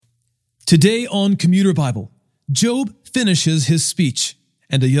Today on Commuter Bible, Job finishes his speech,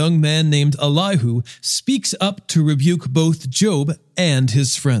 and a young man named Elihu speaks up to rebuke both Job and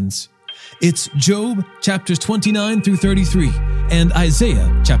his friends. It's Job chapters 29 through 33 and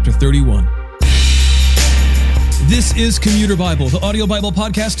Isaiah chapter 31. This is Commuter Bible, the audio Bible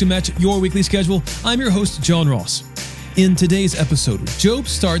podcast to match your weekly schedule. I'm your host, John Ross. In today's episode, Job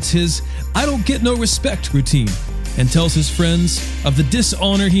starts his I don't get no respect routine and tells his friends of the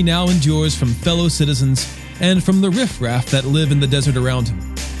dishonor he now endures from fellow citizens and from the riffraff that live in the desert around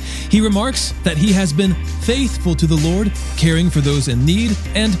him. He remarks that he has been faithful to the Lord, caring for those in need,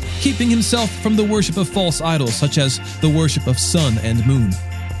 and keeping himself from the worship of false idols such as the worship of sun and moon.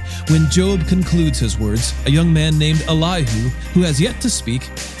 When Job concludes his words, a young man named Elihu, who has yet to speak,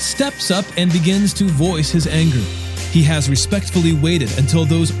 steps up and begins to voice his anger. He has respectfully waited until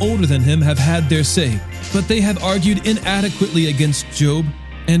those older than him have had their say, but they have argued inadequately against Job,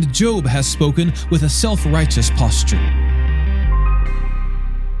 and Job has spoken with a self-righteous posture.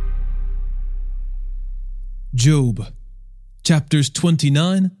 Job, chapters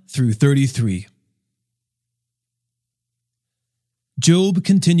 29 through 33. Job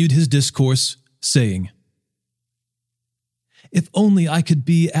continued his discourse, saying, "If only I could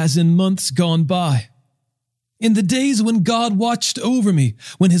be as in months gone by, in the days when God watched over me,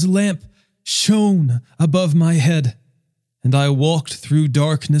 when his lamp shone above my head, and I walked through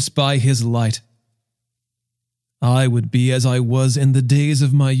darkness by his light. I would be as I was in the days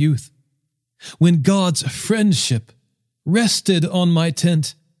of my youth, when God's friendship rested on my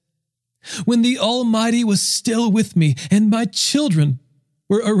tent, when the Almighty was still with me and my children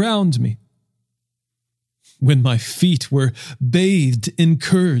were around me, when my feet were bathed in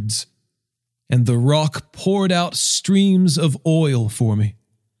curds and the rock poured out streams of oil for me.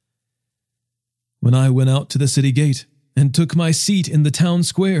 When I went out to the city gate and took my seat in the town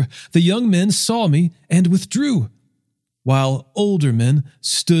square, the young men saw me and withdrew, while older men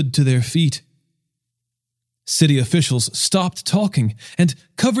stood to their feet. City officials stopped talking and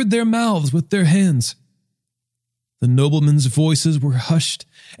covered their mouths with their hands. The noblemen's voices were hushed,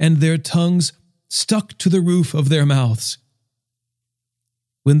 and their tongues stuck to the roof of their mouths.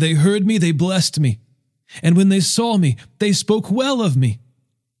 When they heard me, they blessed me, and when they saw me, they spoke well of me.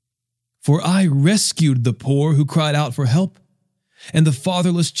 For I rescued the poor who cried out for help, and the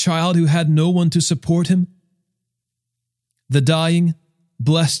fatherless child who had no one to support him. The dying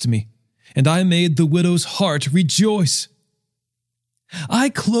blessed me, and I made the widow's heart rejoice. I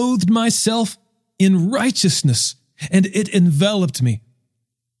clothed myself in righteousness, and it enveloped me.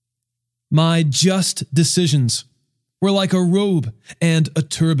 My just decisions were like a robe and a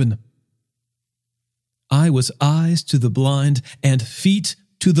turban. I was eyes to the blind and feet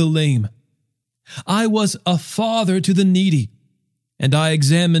to the lame. I was a father to the needy, and I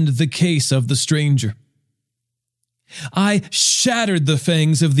examined the case of the stranger. I shattered the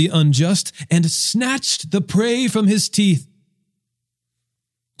fangs of the unjust and snatched the prey from his teeth.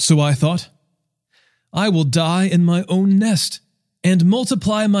 So I thought, I will die in my own nest and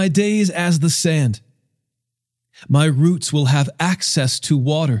multiply my days as the sand. My roots will have access to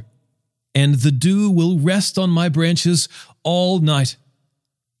water, and the dew will rest on my branches all night.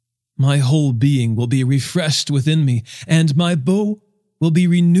 My whole being will be refreshed within me, and my bow will be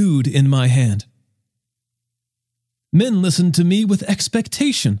renewed in my hand. Men listened to me with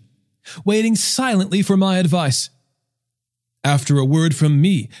expectation, waiting silently for my advice. After a word from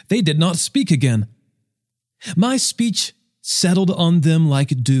me, they did not speak again. My speech settled on them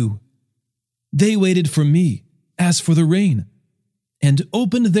like dew. They waited for me as for the rain, and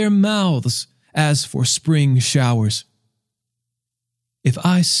opened their mouths as for spring showers. If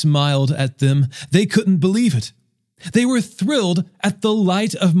I smiled at them, they couldn't believe it. They were thrilled at the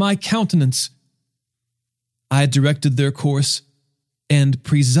light of my countenance. I directed their course and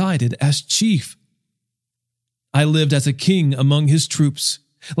presided as chief. I lived as a king among his troops,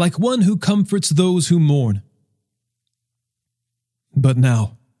 like one who comforts those who mourn. But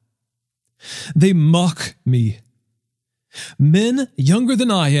now, they mock me. Men younger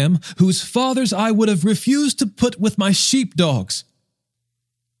than I am, whose fathers I would have refused to put with my sheepdogs.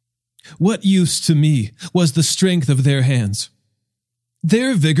 What use to me was the strength of their hands?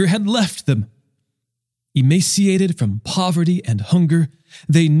 Their vigor had left them. Emaciated from poverty and hunger,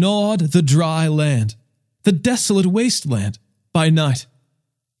 they gnawed the dry land, the desolate wasteland, by night.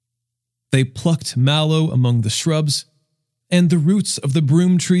 They plucked mallow among the shrubs, and the roots of the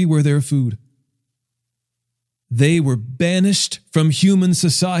broom tree were their food. They were banished from human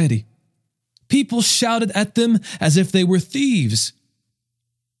society. People shouted at them as if they were thieves.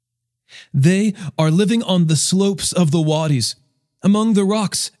 They are living on the slopes of the wadis, among the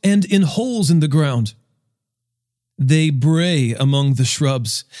rocks and in holes in the ground. They bray among the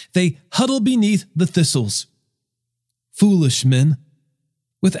shrubs. They huddle beneath the thistles. Foolish men,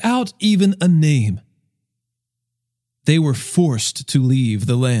 without even a name. They were forced to leave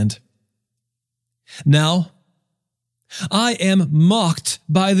the land. Now, I am mocked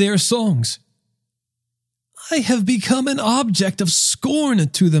by their songs. I have become an object of scorn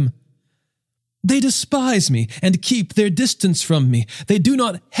to them. They despise me and keep their distance from me. They do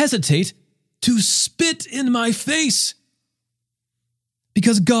not hesitate to spit in my face.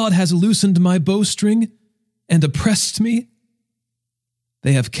 Because God has loosened my bowstring and oppressed me,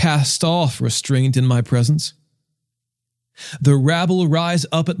 they have cast off restraint in my presence. The rabble rise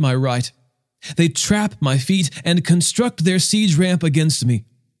up at my right. They trap my feet and construct their siege ramp against me.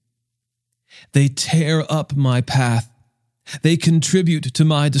 They tear up my path. They contribute to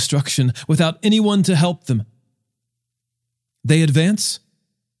my destruction without anyone to help them. They advance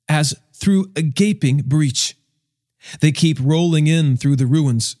as through a gaping breach. They keep rolling in through the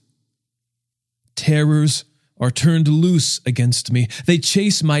ruins. Terrors are turned loose against me. They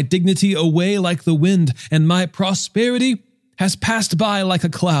chase my dignity away like the wind, and my prosperity has passed by like a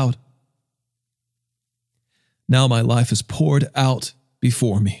cloud. Now my life is poured out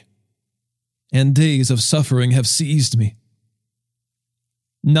before me, and days of suffering have seized me.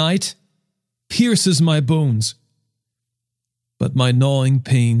 Night pierces my bones, but my gnawing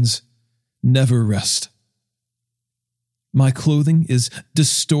pains never rest. My clothing is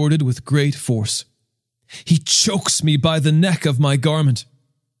distorted with great force. He chokes me by the neck of my garment.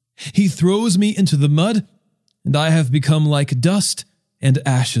 He throws me into the mud, and I have become like dust and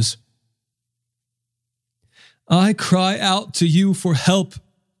ashes. I cry out to you for help,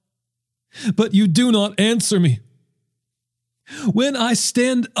 but you do not answer me. When I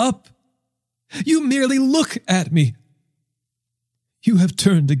stand up, you merely look at me. You have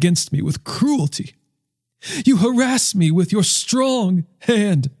turned against me with cruelty. You harass me with your strong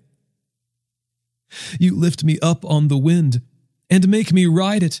hand. You lift me up on the wind and make me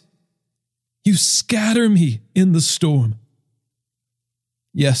ride it. You scatter me in the storm.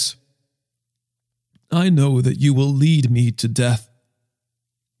 Yes, I know that you will lead me to death,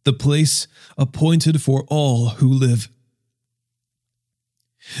 the place appointed for all who live.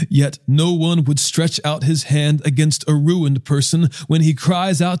 Yet no one would stretch out his hand against a ruined person when he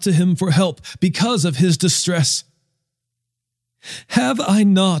cries out to him for help because of his distress. Have I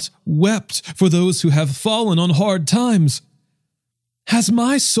not wept for those who have fallen on hard times? Has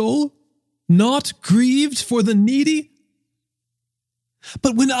my soul not grieved for the needy?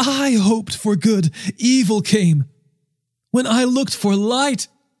 But when I hoped for good, evil came. When I looked for light,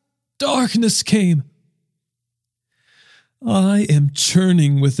 darkness came. I am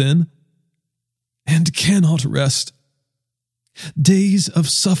churning within and cannot rest. Days of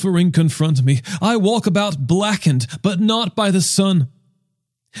suffering confront me. I walk about blackened, but not by the sun.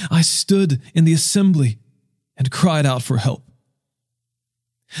 I stood in the assembly and cried out for help.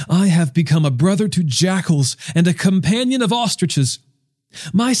 I have become a brother to jackals and a companion of ostriches.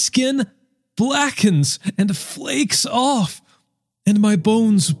 My skin blackens and flakes off, and my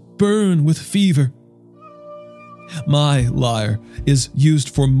bones burn with fever. My lyre is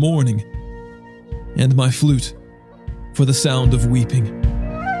used for mourning, and my flute for the sound of weeping.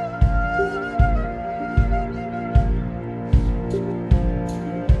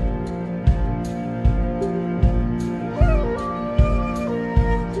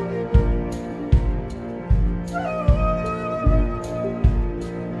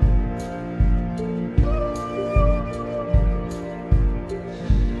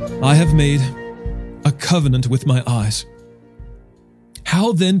 I have made a covenant with my eyes.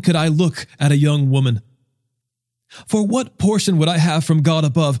 How then could I look at a young woman? For what portion would I have from God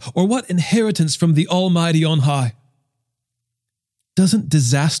above, or what inheritance from the Almighty on high? Doesn't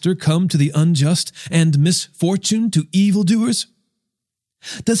disaster come to the unjust and misfortune to evildoers?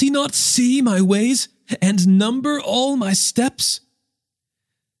 Does he not see my ways and number all my steps?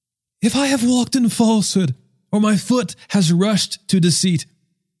 If I have walked in falsehood, or my foot has rushed to deceit,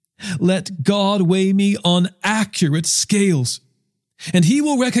 let God weigh me on accurate scales, and he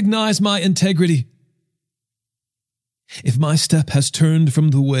will recognize my integrity. If my step has turned from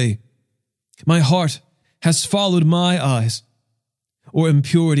the way, my heart has followed my eyes, or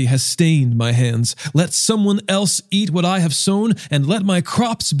impurity has stained my hands, let someone else eat what I have sown, and let my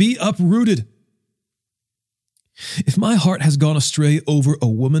crops be uprooted. If my heart has gone astray over a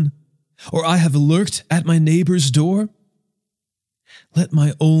woman, or I have lurked at my neighbor's door, let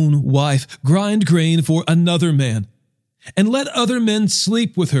my own wife grind grain for another man, and let other men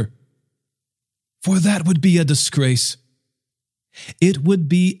sleep with her, for that would be a disgrace. It would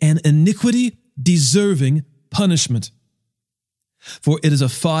be an iniquity deserving punishment. For it is a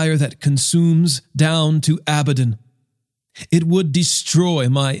fire that consumes down to Abaddon. It would destroy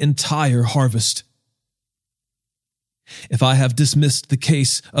my entire harvest. If I have dismissed the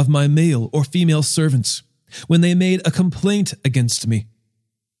case of my male or female servants when they made a complaint against me,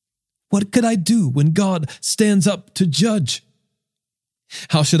 what could I do when God stands up to judge?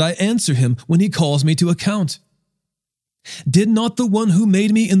 How should I answer him when he calls me to account? Did not the one who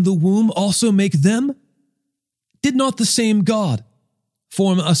made me in the womb also make them? Did not the same God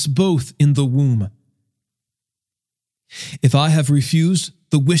form us both in the womb? If I have refused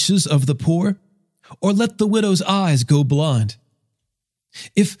the wishes of the poor, or let the widow's eyes go blind,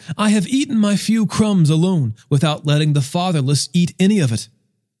 if I have eaten my few crumbs alone without letting the fatherless eat any of it,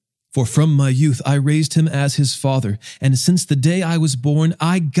 for from my youth I raised him as his father, and since the day I was born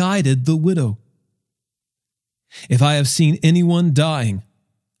I guided the widow. If I have seen anyone dying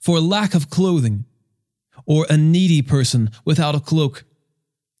for lack of clothing, or a needy person without a cloak,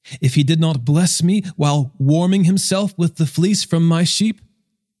 if he did not bless me while warming himself with the fleece from my sheep,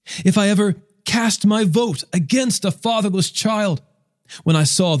 if I ever cast my vote against a fatherless child when I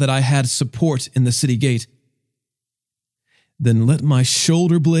saw that I had support in the city gate, then let my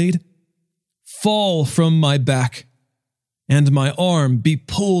shoulder blade fall from my back and my arm be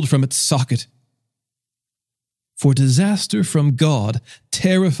pulled from its socket. For disaster from God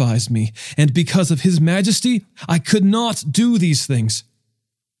terrifies me, and because of his majesty, I could not do these things.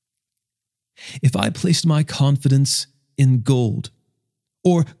 If I placed my confidence in gold,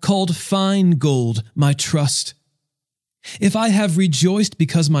 or called fine gold my trust, if I have rejoiced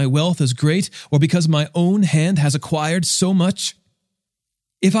because my wealth is great, or because my own hand has acquired so much,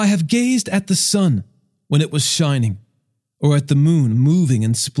 if I have gazed at the sun when it was shining, or at the moon moving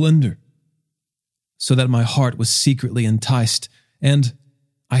in splendor, so that my heart was secretly enticed, and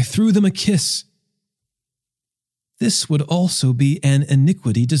I threw them a kiss, this would also be an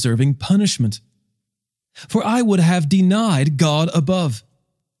iniquity deserving punishment, for I would have denied God above.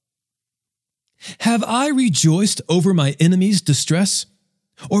 Have I rejoiced over my enemy's distress,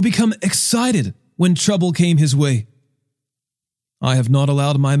 or become excited when trouble came his way? I have not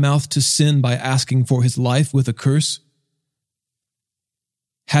allowed my mouth to sin by asking for his life with a curse.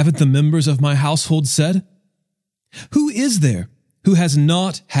 Haven't the members of my household said, "Who is there who has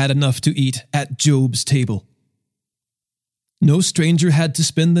not had enough to eat at Job's table?" No stranger had to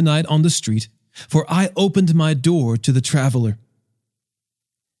spend the night on the street, for I opened my door to the traveler.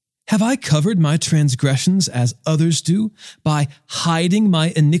 Have I covered my transgressions as others do, by hiding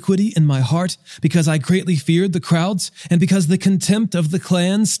my iniquity in my heart, because I greatly feared the crowds, and because the contempt of the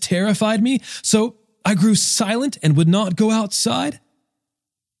clans terrified me, so I grew silent and would not go outside?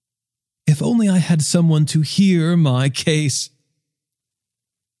 If only I had someone to hear my case.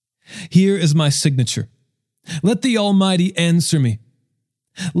 Here is my signature. Let the Almighty answer me.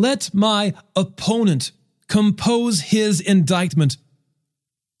 Let my opponent compose his indictment.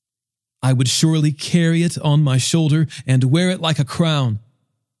 I would surely carry it on my shoulder and wear it like a crown.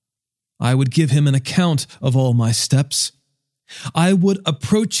 I would give him an account of all my steps. I would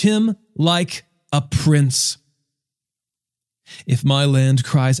approach him like a prince. If my land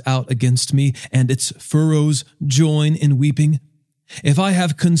cries out against me and its furrows join in weeping, if I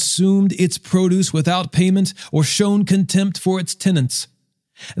have consumed its produce without payment or shown contempt for its tenants,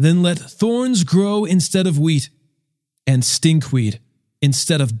 then let thorns grow instead of wheat and stinkweed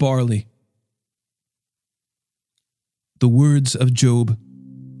instead of barley. The words of Job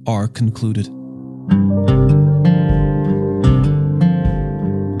are concluded.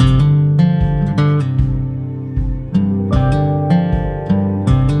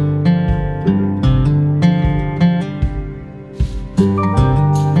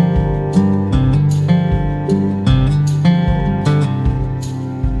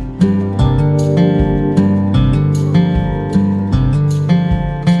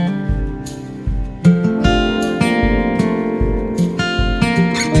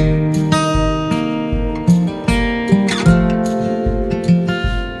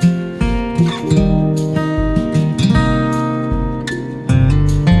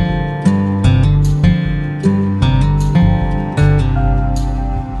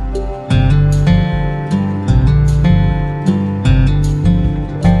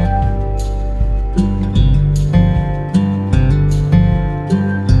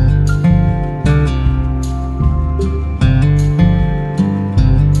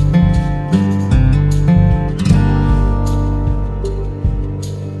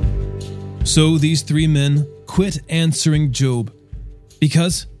 So these three men quit answering Job,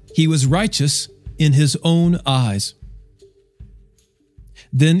 because he was righteous in his own eyes.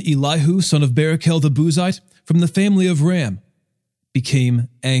 Then Elihu, son of Barachel the Buzite, from the family of Ram, became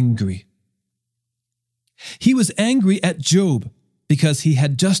angry. He was angry at Job because he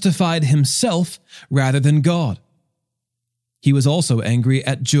had justified himself rather than God. He was also angry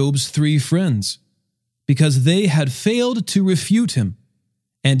at Job's 3 friends because they had failed to refute him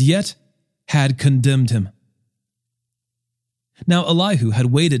and yet had condemned him. Now Elihu had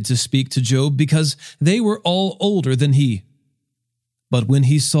waited to speak to Job because they were all older than he. But when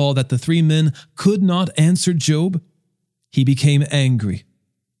he saw that the 3 men could not answer Job, he became angry.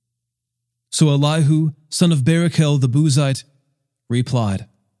 So Elihu, son of Barachel the Buzite, replied,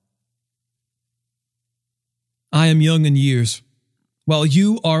 I am young in years, while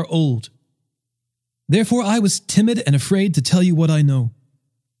you are old. Therefore I was timid and afraid to tell you what I know.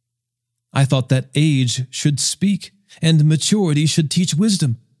 I thought that age should speak, and maturity should teach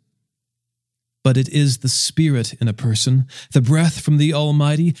wisdom. But it is the Spirit in a person, the breath from the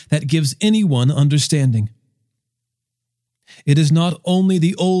Almighty, that gives anyone understanding. It is not only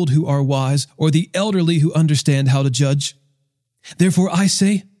the old who are wise, or the elderly who understand how to judge. Therefore I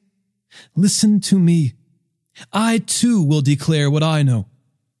say, listen to me. I too will declare what I know.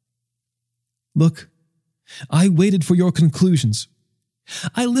 Look, I waited for your conclusions.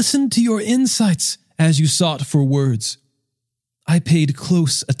 I listened to your insights as you sought for words. I paid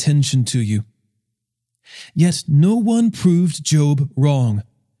close attention to you. Yet no one proved Job wrong.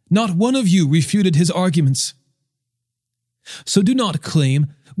 Not one of you refuted his arguments. So do not claim,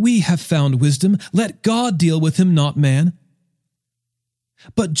 we have found wisdom. Let God deal with him, not man.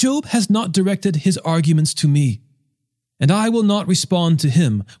 But Job has not directed his arguments to me, and I will not respond to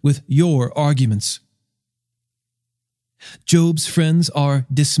him with your arguments. Job's friends are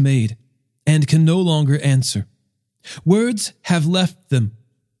dismayed and can no longer answer. Words have left them.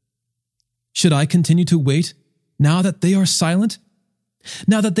 Should I continue to wait now that they are silent?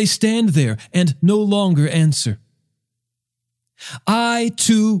 Now that they stand there and no longer answer? I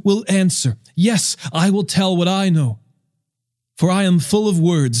too will answer. Yes, I will tell what I know. For I am full of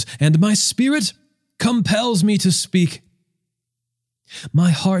words, and my spirit compels me to speak.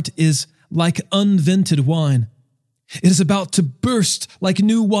 My heart is like unvented wine. It is about to burst like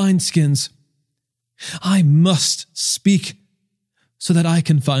new wineskins. I must speak so that I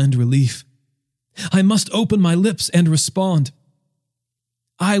can find relief. I must open my lips and respond.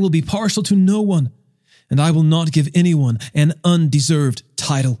 I will be partial to no one, and I will not give anyone an undeserved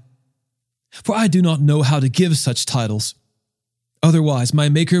title. For I do not know how to give such titles. Otherwise, my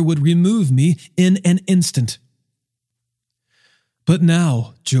Maker would remove me in an instant. But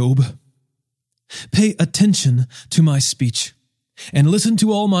now, Job, pay attention to my speech and listen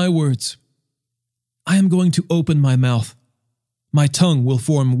to all my words. I am going to open my mouth. My tongue will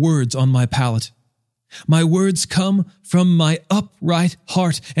form words on my palate. My words come from my upright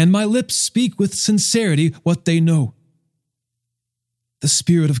heart, and my lips speak with sincerity what they know. The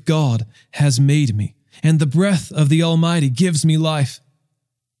Spirit of God has made me, and the breath of the Almighty gives me life.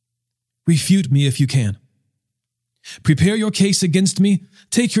 Refute me if you can. Prepare your case against me.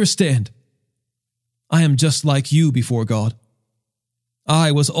 Take your stand. I am just like you before God.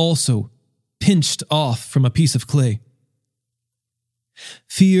 I was also pinched off from a piece of clay.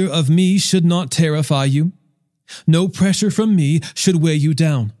 Fear of me should not terrify you. No pressure from me should weigh you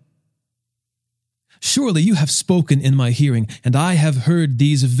down. Surely you have spoken in my hearing, and I have heard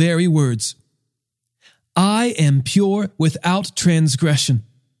these very words. I am pure without transgression.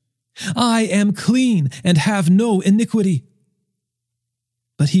 I am clean and have no iniquity.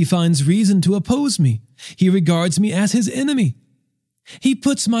 But he finds reason to oppose me. He regards me as his enemy. He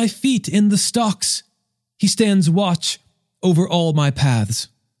puts my feet in the stocks. He stands watch over all my paths.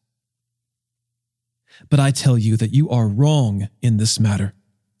 But I tell you that you are wrong in this matter,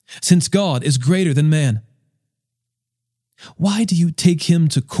 since God is greater than man. Why do you take him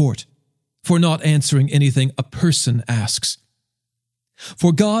to court for not answering anything a person asks?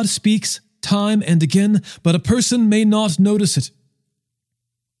 For God speaks time and again, but a person may not notice it.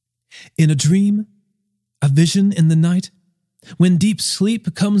 In a dream, a vision in the night, when deep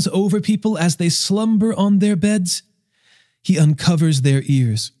sleep comes over people as they slumber on their beds, he uncovers their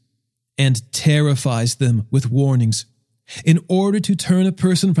ears and terrifies them with warnings in order to turn a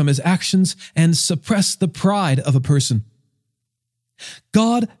person from his actions and suppress the pride of a person.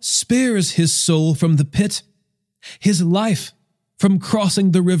 God spares his soul from the pit, his life from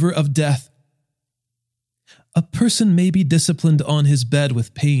crossing the river of death. A person may be disciplined on his bed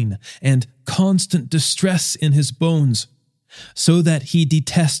with pain and constant distress in his bones, so that he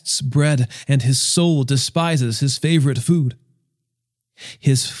detests bread and his soul despises his favorite food.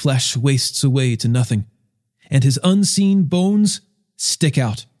 His flesh wastes away to nothing, and his unseen bones stick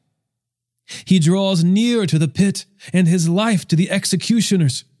out. He draws near to the pit and his life to the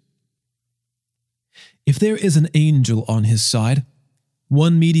executioners. If there is an angel on his side,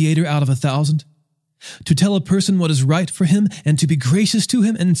 one mediator out of 1,000, to tell a person what is right for him and to be gracious to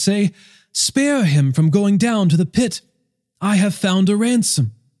him and say, "Spare him from going down to the pit. I have found a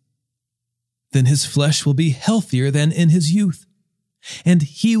ransom," then his flesh will be healthier than in his youth, and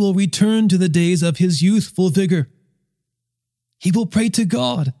he will return to the days of his youthful vigor. He will pray to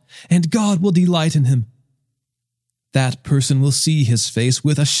God, and God will delight in him. That person will see his face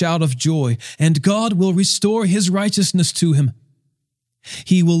with a shout of joy, and God will restore his righteousness to him.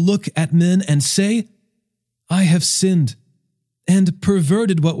 He will look at men and say, "I have sinned and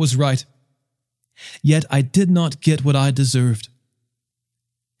perverted what was right, yet I did not get what I deserved.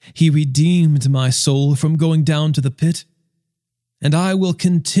 He redeemed my soul from going down to the pit, and I will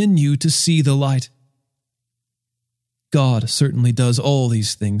continue to see the light." God certainly does all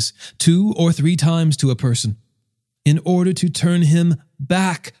these things 2 or 3 times to a person in order to turn him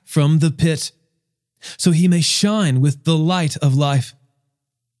back from the pit, so he may shine with the light of life.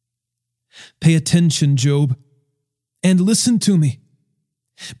 Pay attention, Job, and listen to me.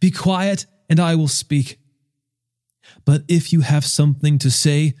 Be quiet, and I will speak. But if you have something to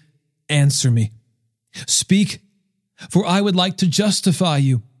say, answer me. Speak, for I would like to justify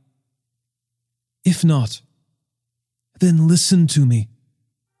you. If not, then listen to me.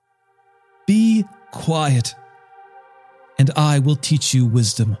 Be quiet, and I will teach you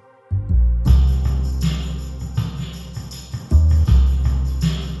wisdom.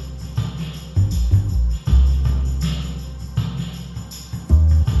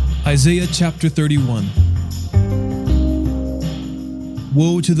 Isaiah chapter 31.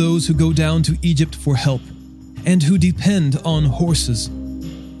 Woe to those who go down to Egypt for help, and who depend on horses.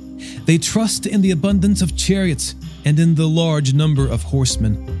 They trust in the abundance of chariots and in the large number of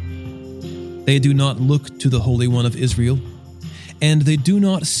horsemen. They do not look to the Holy One of Israel, and they do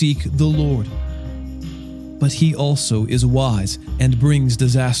not seek the Lord. But he also is wise and brings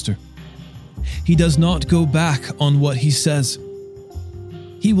disaster. He does not go back on what he says.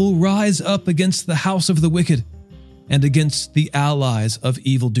 He will rise up against the house of the wicked and against the allies of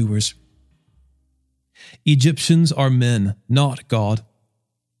evildoers. Egyptians are men, not God.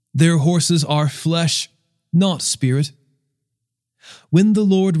 Their horses are flesh, not spirit. When the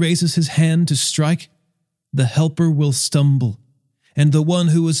Lord raises his hand to strike, the helper will stumble, and the one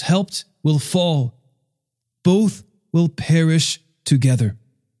who is helped will fall. Both will perish together.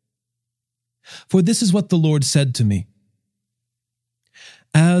 For this is what the Lord said to me.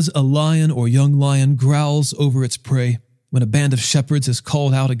 As a lion or young lion growls over its prey when a band of shepherds is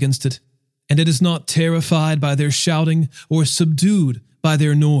called out against it, and it is not terrified by their shouting or subdued by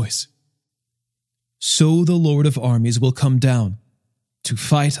their noise, so the Lord of armies will come down to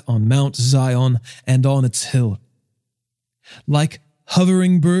fight on Mount Zion and on its hill. Like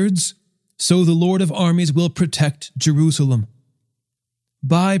hovering birds, so the Lord of armies will protect Jerusalem.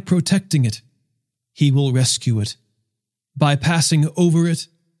 By protecting it, he will rescue it. By passing over it,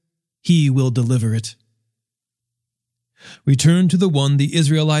 he will deliver it. Return to the one the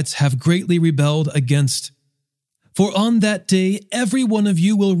Israelites have greatly rebelled against. For on that day, every one of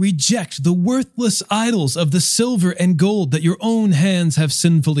you will reject the worthless idols of the silver and gold that your own hands have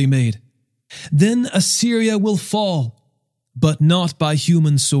sinfully made. Then Assyria will fall, but not by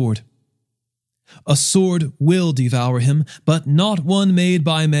human sword. A sword will devour him, but not one made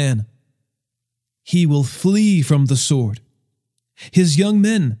by man. He will flee from the sword. His young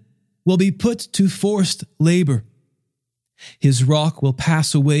men will be put to forced labor. His rock will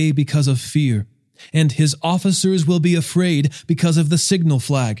pass away because of fear, and his officers will be afraid because of the signal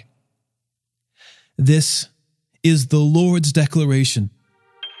flag. This is the Lord's declaration,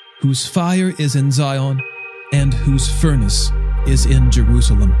 whose fire is in Zion and whose furnace is in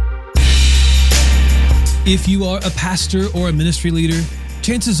Jerusalem. If you are a pastor or a ministry leader,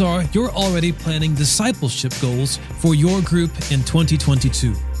 chances are you're already planning discipleship goals for your group in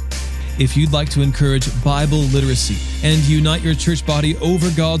 2022. If you'd like to encourage Bible literacy and unite your church body over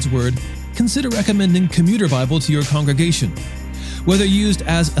God's Word, consider recommending Commuter Bible to your congregation. Whether used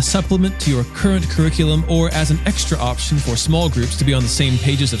as a supplement to your current curriculum or as an extra option for small groups to be on the same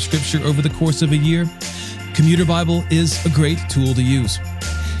pages of Scripture over the course of a year, Commuter Bible is a great tool to use.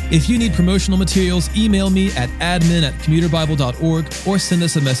 If you need promotional materials, email me at admin@commuterbible.org or send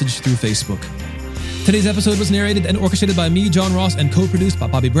us a message through Facebook. Today's episode was narrated and orchestrated by me, John Ross, and co-produced by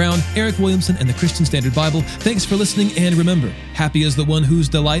Bobby Brown, Eric Williamson, and the Christian Standard Bible. Thanks for listening, and remember, happy is the one whose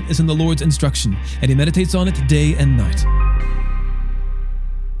delight is in the Lord's instruction, and he meditates on it day and night.